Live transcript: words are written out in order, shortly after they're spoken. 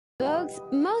Vogue's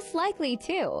most likely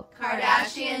to.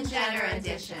 Kardashian Jenner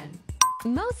edition.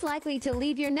 Most likely to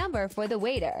leave your number for the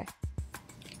waiter.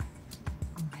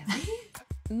 Really?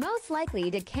 Most likely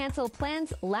to cancel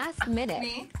plans last minute.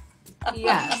 Me?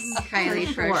 Yes. Kylie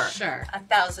for sure.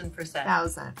 1,000%.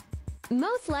 1,000.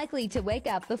 Most likely to wake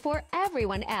up before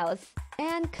everyone else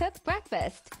and cook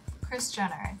breakfast. Kris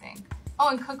Jenner, I think. Oh,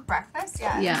 and cook breakfast?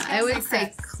 Yeah. Yeah, I would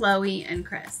say Kris. Chloe and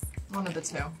Kris. One of the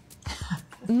two.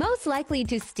 Most likely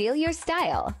to steal your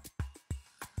style.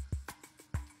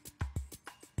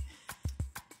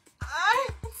 I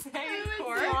would say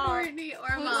Courtney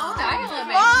or Mom. Style am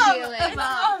Mom! I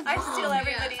stealing? I steal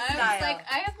everybody's I style. was like,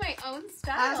 I have my own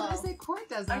style. I was going to say Court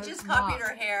does. I just copied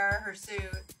her hair, her suit.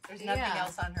 There's nothing Yeah.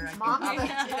 else on her. I Mom, can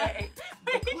copy today.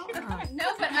 No,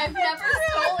 but I've never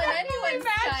stolen anyone's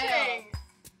style.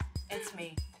 It's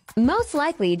me. Most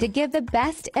likely to give the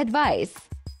best advice.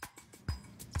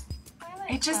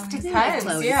 It just Chloe's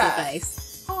depends. Yeah.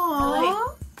 advice.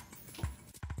 Aww.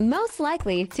 Most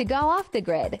likely to go off the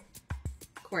grid.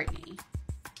 Courtney.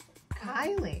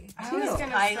 Kylie, I too. was going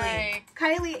to Kylie. say.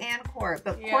 Kylie and Court,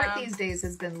 but Yeah. Court these days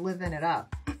has been living it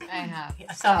up. I have.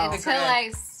 Yeah, So- Until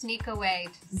I sneak away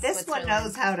to This one Switzerland.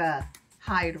 knows how to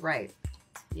hide right.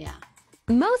 Yeah.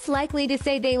 Most likely to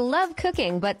say they love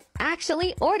cooking but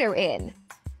actually order in.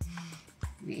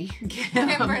 Me.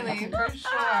 Kimberly, for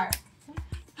sure.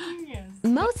 Yes.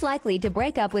 Most likely to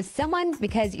break up with someone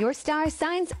because your star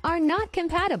signs are not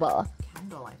compatible.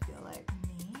 Kendall, I feel like.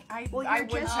 Me? I Well, I you're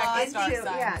would just check the star into-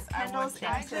 signs. yeah, I Kendall's would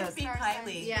check. into- Could be Star Kylie.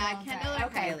 signs. Yeah, Okay. Kendall or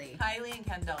Okay. Kylie. Kylie and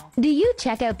Kendall. Do you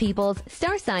check out people's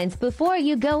star signs before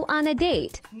you go on a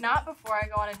date? Not before I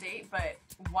go on a date, but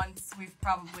once we've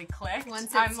probably clicked,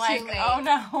 Once I'm it's like, too late. oh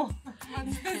no,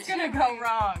 what's this gonna go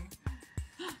wrong?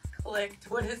 Clicked.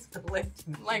 What is clicked?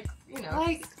 Like, you know,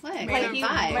 Like, Click. Maybe Like you-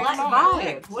 vibe. like- like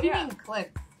moment. vibe. What do you Yeah. mean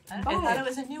click? I thought it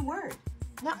was a new word.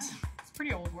 No. it's a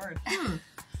pretty old word.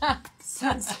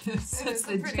 Since is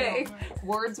the a pretty day old word.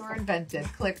 words were invented,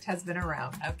 clicked has been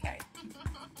around. Okay.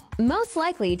 Most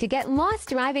likely to get lost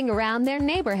driving around their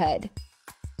neighborhood.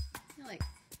 I feel like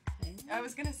Kylie. I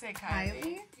was gonna say Kylie.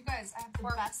 Kylie? You guys, I have the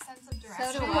best sense of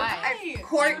direction. So do I. Right.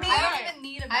 Courtney? I Right. don't even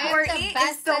need a I have map. Courtney the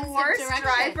best is the sense of worst direction.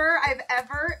 driver I've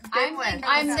ever been with.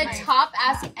 I'm the Right. top.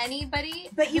 Ask anybody.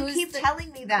 But you who's keep the,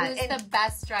 telling me that. who's and- the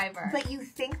best driver. But you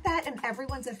think that, and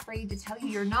everyone's afraid to tell you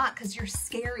you're not because you're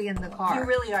scary in the car. You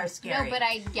really are scary. no, but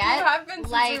I You get have been since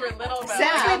like, we were little, but Since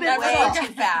like, we've I've been never little. way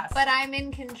too fast. but I'm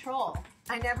in control.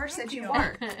 I never said you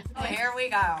weren't. Here we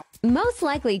go. Most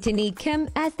likely to need Kim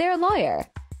as their lawyer.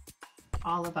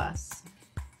 All of us.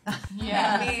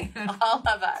 Yeah. Me, All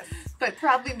of us. but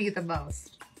probably me the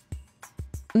most.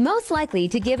 Most likely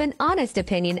to give an honest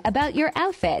opinion about your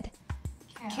outfit.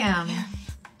 Kim.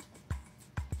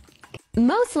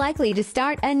 Most likely to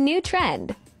start a new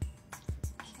trend.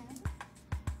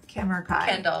 Kim or Kai?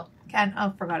 Kendall.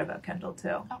 Oh, forgot about Kendall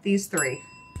too. These three.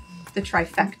 The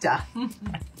trifecta.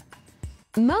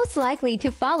 Most likely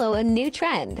to follow a new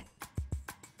trend.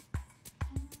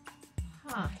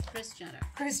 Huh. Kris Jenner.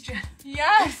 Christian.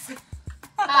 Yes.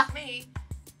 Me.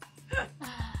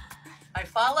 I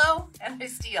follow and I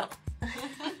steal.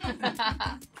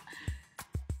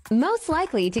 Most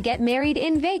likely to get married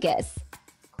in Vegas.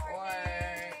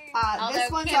 Although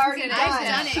This one's Kim's already gonna- done. I've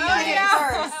done it. She Oh, did it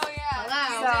yeah. first. Oh yeah.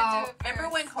 Hello. So- Remember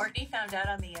when Courtney found out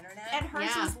on the internet? And hers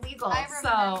Yeah. was legal. I So,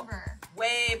 remember.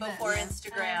 Way before This.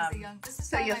 When I was a Instagram. young- this is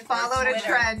so one of you my first followed a Twitter.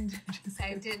 trend.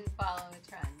 I didn't follow a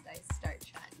trend. I start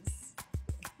trends.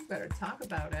 Better talk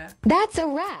about it. That's a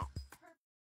wrap.